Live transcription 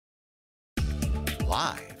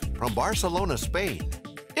Live from Barcelona, Spain,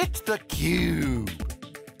 it's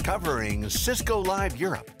theCUBE, covering Cisco Live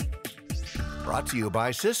Europe. Brought to you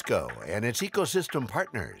by Cisco and its ecosystem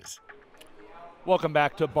partners. Welcome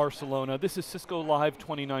back to Barcelona. This is Cisco Live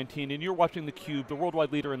 2019, and you're watching theCUBE, the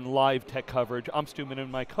worldwide leader in live tech coverage. I'm Stu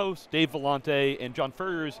Miniman, my host, Dave Vellante, and John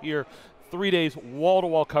Furrier is here. 3 days,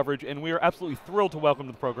 wall-to-wall coverage, and we are absolutely thrilled to welcome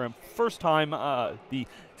to the program, first time, the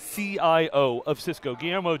CIO of Cisco,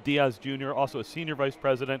 Guillermo Diaz Jr., also a Senior Vice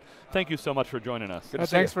President. Thank you so much for joining us.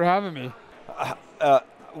 Thanks for having me.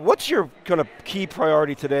 What's your kind of key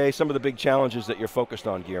priority today, some of the big challenges that you're focused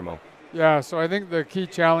on, Guillermo? Yeah, so I think the key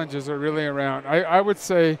challenges are really around, I would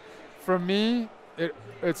say, for me,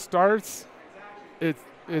 it starts,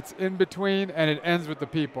 it's in between, and it ends with the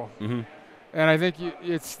people. Mm-hmm. And I think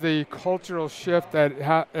it's the cultural shift that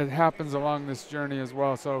it happens along this journey as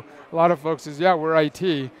well. So a lot of folks is, yeah, we're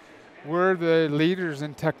IT. We're the leaders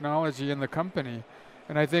in technology in the company.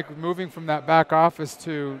 And I think moving from that back office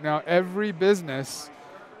to now every business,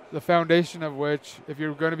 the foundation of which, if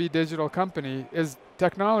you're going to be a digital company, is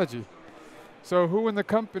technology. So who in the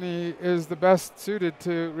company is the best suited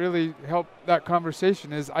to really help that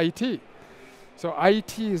conversation is IT. So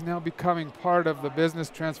IT is now becoming part of the business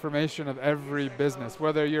transformation of every business,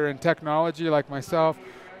 whether you're in technology like myself,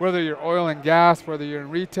 whether you're oil and gas, whether you're in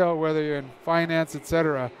retail, whether you're in finance, et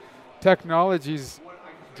cetera. Technology's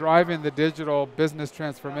driving the digital business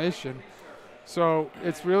transformation. So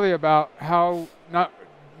it's really about how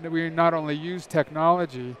we not only use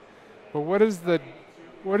technology, but what is the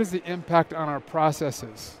impact on our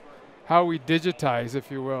processes? How we digitize, if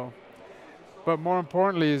you will. But more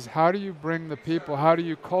importantly is how do you bring the people, how do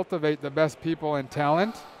you cultivate the best people and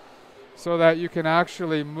talent so that you can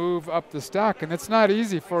actually move up the stack? And it's not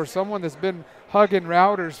easy for someone that's been hugging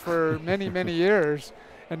routers for many, many years,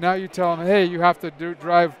 and now you tell them, hey, you have to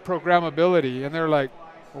drive programmability. And they're like,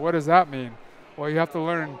 well, what does that mean? Well, you have to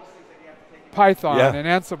learn Python and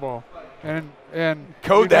Ansible. And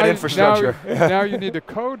code that infrastructure. Now you need to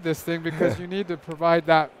code this thing because you need to provide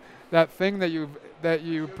that thing that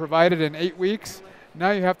you provided in 8 weeks.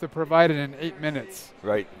 Now you have to provide it in 8 minutes.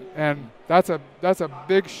 Right. And that's a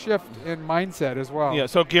big shift in mindset as well. Yeah.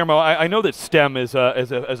 So Guillermo, I know that STEM is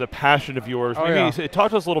a passion of yours. Maybe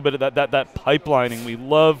talk to us a little bit about that pipelining. We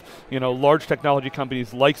love large technology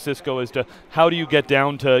companies like Cisco as to how do you get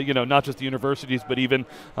down to not just the universities but even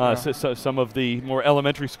some of the more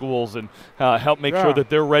elementary schools and help make sure that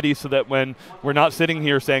they're ready so that when we're not sitting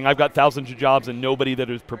here saying I've got thousands of jobs and nobody that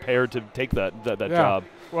is prepared to take that job.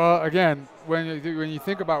 Well, again, when you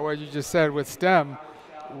think about what you just said with STEM,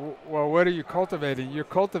 well, what are you cultivating? You're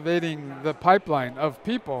cultivating the pipeline of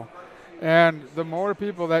people. And the more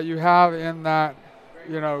people that you have in that,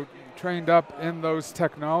 trained up in those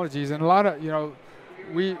technologies, and a lot of,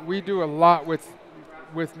 we do a lot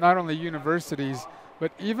with not only universities,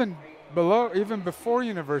 but even before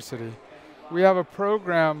university. We have a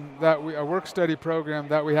program a work study program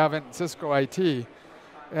that we have in Cisco IT.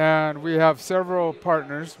 And we have several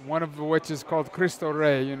partners, one of which is called Cristo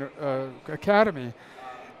Rey Academy.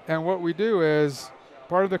 And what we do is,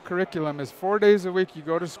 part of the curriculum is 4 days a week you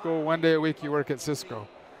go to school, 1 day a week you work at Cisco.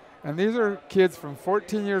 And these are kids from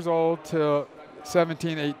 14 years old to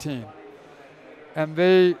 17, 18. And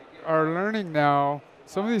they are learning now,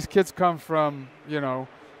 some of these kids come from,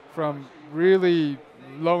 from really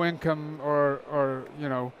low income or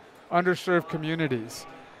underserved communities.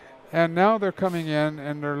 And now they're coming in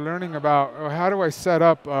and they're learning about how do I set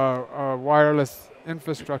up a wireless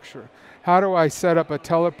infrastructure? How do I set up a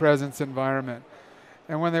telepresence environment?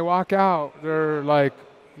 And when they walk out, they're like,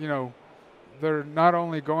 they're not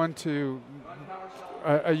only going to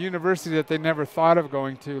a university that they never thought of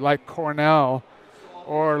going to, like Cornell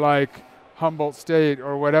or like Humboldt State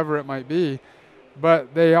or whatever it might be,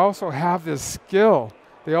 but they also have this skill.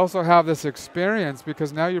 They also have this experience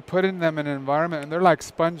because now you're putting them in an environment and they're like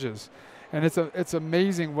sponges. And it's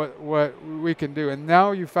amazing what we can do. And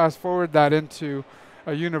now you fast forward that into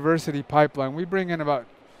a university pipeline. We bring in about,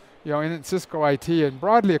 in Cisco IT and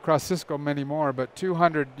broadly across Cisco many more, but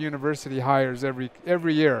 200 university hires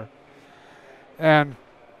every year. And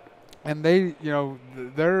they,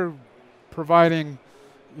 they're providing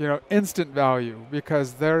instant value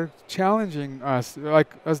because they're challenging us,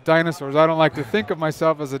 like us dinosaurs. I don't like to think of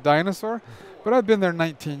myself as a dinosaur, but I've been there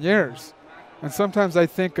 19 years. And sometimes I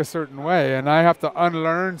think a certain way, and I have to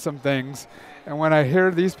unlearn some things. And when I hear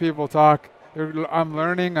these people talk, I'm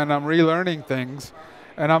learning and I'm relearning things.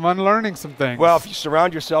 and I'm unlearning some things. Well, if you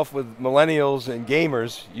surround yourself with millennials and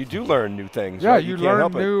gamers, you do learn new things. Yeah, right? you can't learn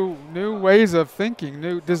help new ways of thinking,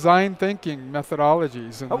 new design thinking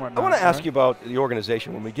methodologies and whatnot. I want to ask you about the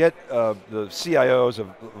organization. When we get the CIOs of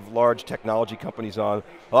large technology companies on,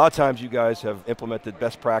 a lot of times you guys have implemented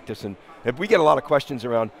best practice, and we get a lot of questions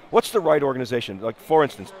around what's the right organization. Like, for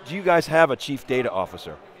instance, do you guys have a chief data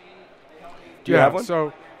officer? Do you have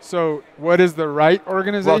one? So what is the right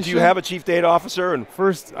organization? Well, do you have a chief data officer? And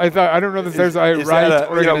first, I don't know that there's a right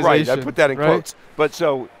organization. Right, I put that in right? quotes. But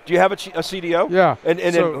so, do you have a CDO? Yeah. And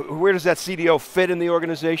then where does that CDO fit in the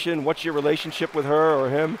organization? What's your relationship with her or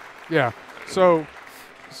him? Yeah. So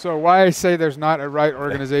why I say there's not a right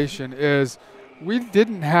organization is we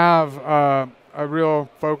didn't have a real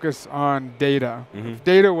focus on data.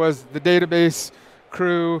 Data was the database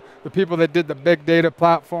crew, the people that did the big data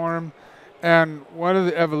platform. And one of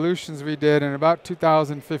the evolutions we did in about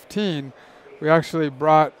 2015, we actually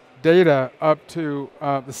brought data up to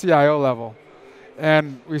the CIO level.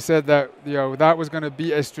 And we said that that was going to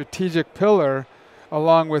be a strategic pillar,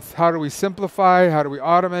 along with how do we simplify, how do we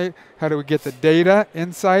automate, how do we get the data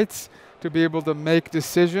insights to be able to make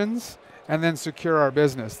decisions and then secure our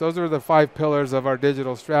business. Those are the 5 pillars of our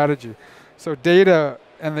digital strategy. So data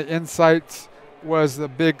and the insights was the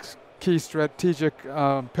big key strategic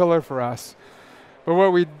pillar for us. But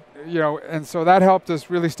what we, and so that helped us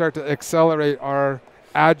really start to accelerate our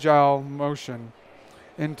agile motion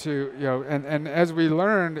into, and as we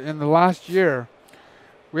learned in the last year,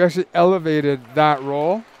 we actually elevated that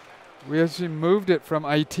role. We actually moved it from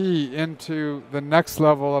IT into the next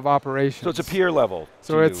level of operations. So it's a peer level.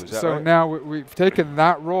 So right? Now we've taken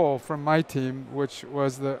that role from my team, which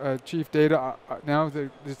was the chief data. Now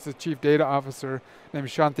it's the chief data officer named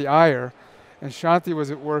Shanti Iyer, and Shanti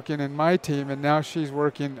was working in my team, and now she's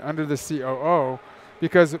working under the COO,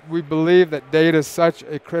 because we believe that data is such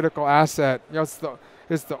a critical asset. It's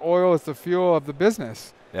the oil, it's the fuel of the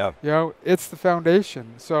business. Yeah. It's the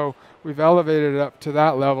foundation. So we've elevated it up to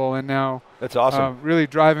that level, and now that's awesome. Really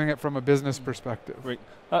driving it from a business perspective. Right.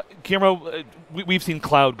 Guillermo, we've seen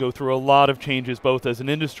cloud go through a lot of changes, both as an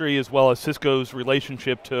industry as well as Cisco's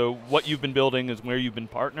relationship to what you've been building and where you've been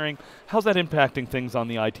partnering. How's that impacting things on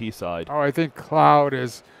the IT side? Oh, I think cloud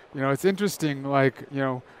is, it's interesting. Like,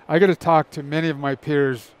 I get to talk to many of my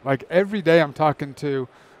peers. Like every day I'm talking to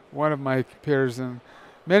one of my peers, and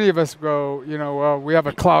many of us go, well, we have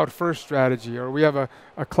a cloud-first strategy, or we have a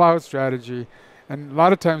cloud strategy. And a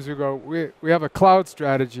lot of times we go, we have a cloud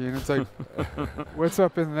strategy, and it's like, what's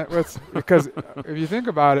up in that? Because if you think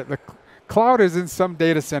about it, the cloud is in some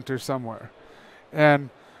data center somewhere,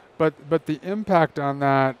 but the impact on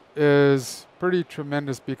that is pretty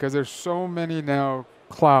tremendous, because there's so many now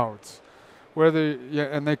clouds,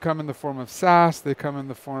 and they come in the form of SaaS, they come in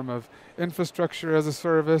the form of infrastructure as a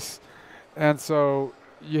service, and so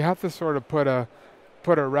you have to sort of put a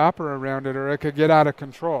wrapper around it, or it could get out of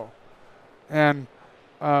control. And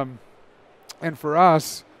for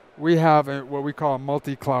us, we have what we call a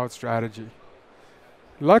multi-cloud strategy.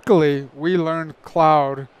 Luckily, we learned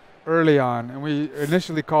cloud early on, and we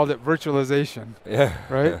initially called it virtualization. Yeah.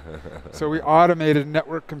 Right? So we automated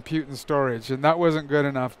network compute and storage, and that wasn't good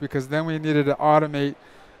enough, because then we needed to automate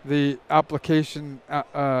the application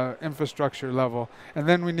infrastructure level, and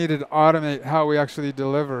then we needed to automate how we actually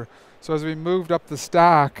deliver. So as we moved up the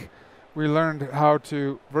stack, we learned how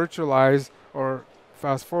to virtualize, or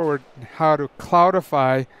fast forward, how to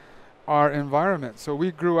cloudify our environment. So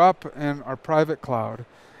we grew up in our private cloud,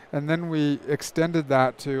 and then we extended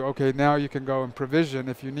that to, okay, now you can go and provision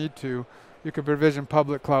if you need to. You can provision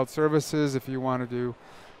public cloud services if you want to do,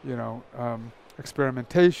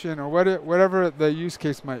 experimentation, or whatever the use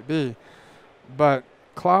case might be. But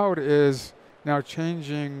cloud is now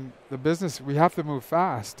changing the business. We have to move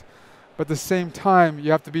fast, but at the same time,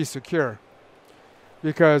 you have to be secure,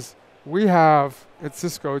 because we have, at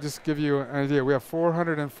Cisco, just to give you an idea, we have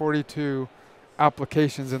 442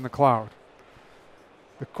 applications in the cloud.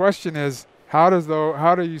 The question is, how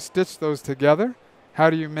do you stitch those together? How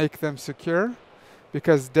do you make them secure?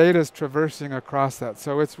 Because data is traversing across that.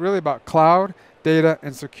 So it's really about cloud, data,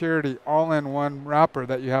 and security all in one wrapper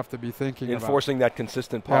that you have to be thinking about. Enforcing that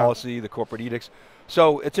consistent policy, the corporate edicts.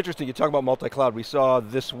 So it's interesting, you talk about multi-cloud. We saw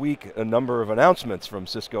this week a number of announcements from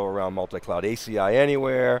Cisco around multi-cloud. ACI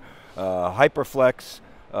Anywhere, HyperFlex,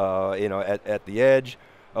 at the edge.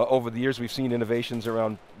 Over the years, we've seen innovations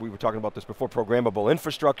around, we were talking about this before, programmable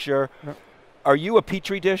infrastructure. Yep. Are you a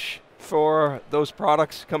petri dish for those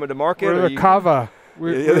products coming to market? We're the Kava.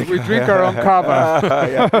 We drink our own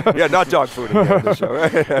kava. Yeah, not dog food again on the show,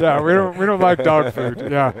 right? Yeah, we don't like dog food.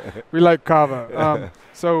 Yeah, we like kava.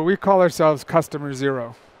 So we call ourselves Customer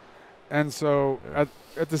Zero, and so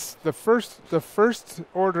the first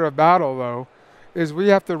order of battle though is we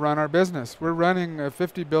have to run our business. We're running a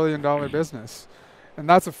 $50 billion business, and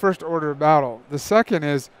that's the first order of battle. The second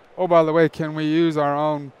is, oh, by the way, can we use our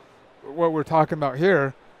own, what we're talking about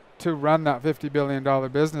here, to run that $50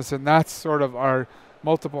 billion business? And that's sort of our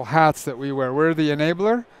multiple hats that we wear. We're the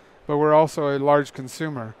enabler, but we're also a large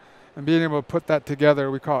consumer. And being able to put that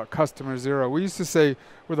together, we call it Customer Zero. We used to say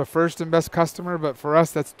we're the first and best customer, but for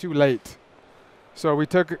us, that's too late. So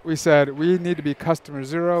we said we need to be Customer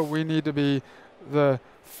Zero. We need to be the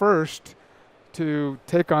first to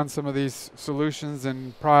take on some of these solutions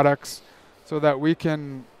and products so that we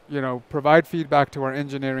can, provide feedback to our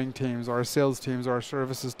engineering teams, our sales teams, our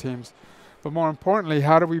services teams. But more importantly,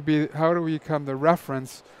 how do we become the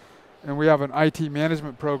reference? And we have an IT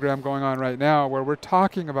management program going on right now where we're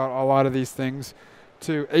talking about a lot of these things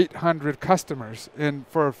to 800 customers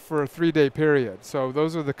for a 3-day period. So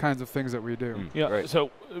those are the kinds of things that we do. Yeah, right. So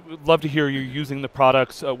we'd love to hear you using the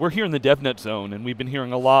products. We're here in the DevNet zone, and we've been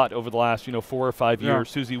hearing a lot over the last 4 or 5 years.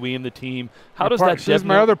 Susie Wee and the team. How does that She's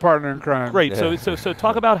my other partner in crime. Great. Yeah. So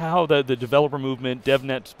talk about how the developer movement,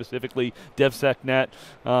 DevNet specifically, DevSecNet,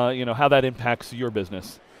 how that impacts your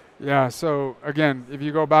business. Yeah. So again, if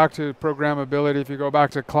you go back to programmability, if you go back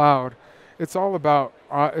to cloud, it's all about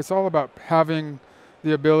having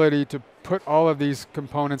the ability to put all of these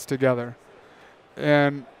components together,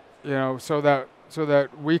 and so that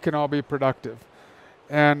we can all be productive.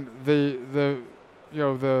 And the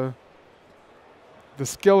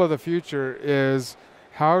skill of the future is,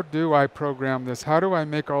 how do I program this? How do I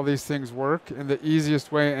make all these things work in the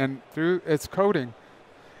easiest way? And through it's coding.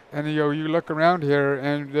 And you look around here,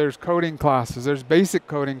 and there's coding classes. There's basic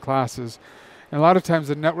coding classes, and a lot of times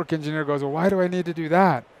the network engineer goes, "Well, why do I need to do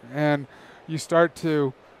that?" And you start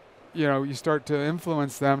to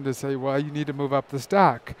influence them to say, well, you need to move up the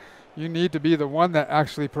stack. You need to be the one that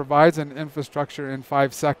actually provides an infrastructure in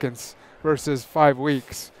 5 seconds versus 5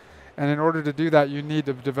 weeks. And in order to do that, you need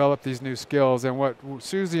to develop these new skills. And what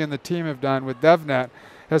Susie and the team have done with DevNet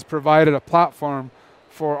has provided a platform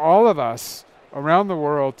for all of us around the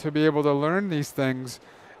world to be able to learn these things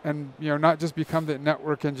and not just become the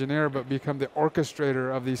network engineer, but become the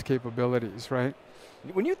orchestrator of these capabilities, right?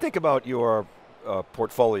 When you think about your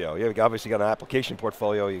portfolio, you've obviously got an application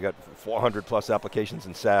portfolio, you've got 400 plus applications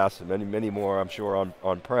in SaaS and many, many more, I'm sure,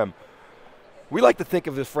 on-prem. We like to think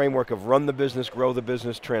of this framework of run the business, grow the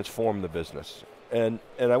business, transform the business. And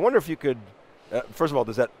I wonder if you could, first of all,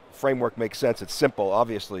 does that framework make sense? It's simple,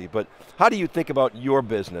 obviously, but how do you think about your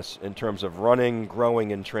business in terms of running,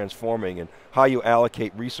 growing, and transforming, and how you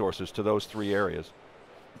allocate resources to those 3 areas?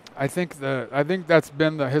 I think that's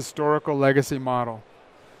been the historical legacy model.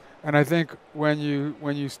 And I think when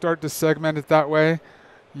you start to segment it that way,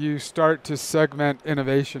 you start to segment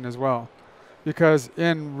innovation as well. Because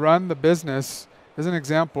in run the business, as an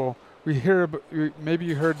example, maybe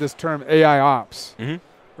you heard this term AI ops,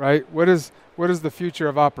 right? What is the future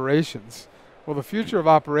of operations? Well, the future of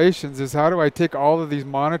operations is, how do I take all of these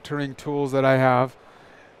monitoring tools that I have,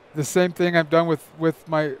 the same thing I've done with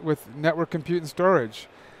network compute and storage.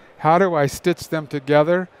 How do I stitch them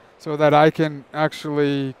together so that I can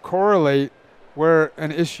actually correlate where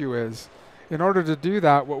an issue is? In order to do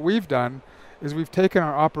that, what we've done is we've taken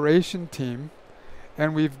our operation team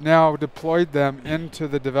and we've now deployed them into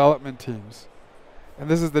the development teams. And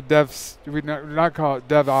this is the we not call it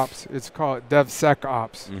DevOps, it's called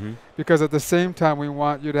DevSecOps. Because at the same time, we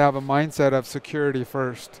want you to have a mindset of security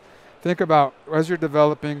first. Think about, as you're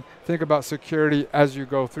developing, think about security as you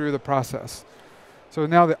go through the process. So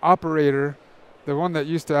now the operator, the one that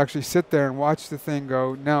used to actually sit there and watch the thing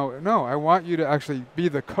go, no, I want you to actually be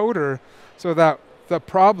the coder, so that the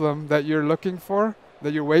problem that you're looking for,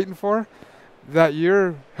 that you're waiting for, that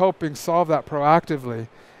you're helping solve that proactively,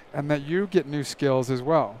 and that you get new skills as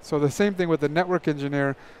well. So the same thing with the network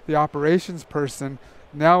engineer, the operations person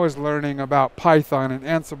now is learning about Python and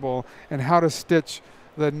Ansible and how to stitch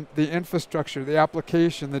the infrastructure, the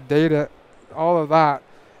application, the data, all of that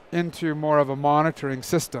into more of a monitoring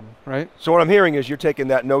system, right? So what I'm hearing is you're taking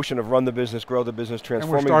that notion of run the business, grow the business,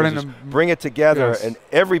 transforming the business, bring it together, and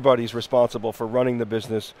everybody's responsible for running the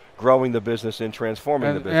business, growing the business, and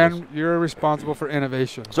transforming the business. And you're responsible for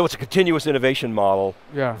innovation. So it's a continuous innovation model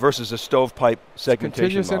versus a stovepipe segmentation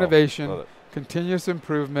continuous model. Innovation, continuous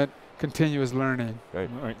improvement, continuous learning. Right.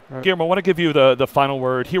 Guillermo, I want to give you the final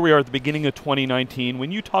word. Here we are at the beginning of 2019.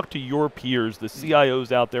 When you talk to your peers, the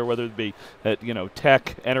CIOs out there, whether it be at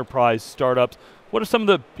tech, enterprise, startups, What are some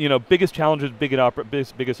of the biggest challenges,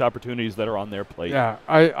 biggest opportunities that are on their plate? Yeah,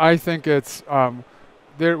 I think it's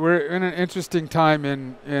we're in an interesting time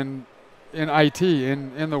in IT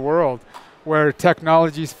in the world where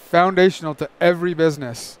technology is foundational to every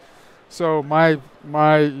business. So my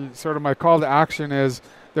call to action is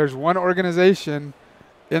there's one organization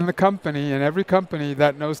in the company, in every company,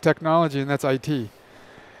 that knows technology, and that's IT.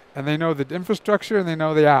 And they know the infrastructure and they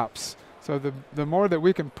know the apps. So the more that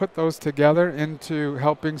we can put those together into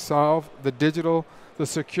helping solve the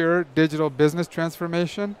secure digital business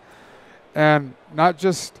transformation, and not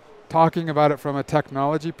just talking about it from a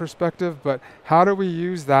technology perspective, but how do we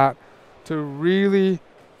use that to really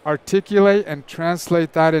articulate and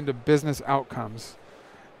translate that into business outcomes.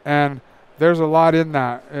 And there's a lot in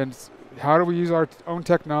that. And how do we use our own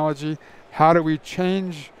technology? How do we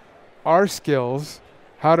change our skills?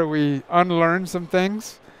 How do we unlearn some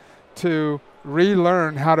things to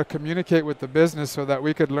relearn how to communicate with the business so that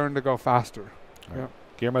we could learn to go faster? Right.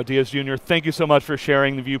 Guillermo Diaz Jr., thank you so much for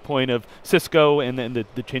sharing the viewpoint of Cisco and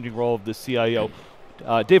the changing role of the CIO.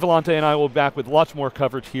 Dave Vellante and I will be back with lots more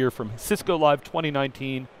coverage here from Cisco Live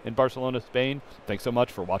 2019 in Barcelona, Spain. Thanks so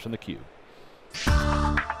much for watching theCUBE.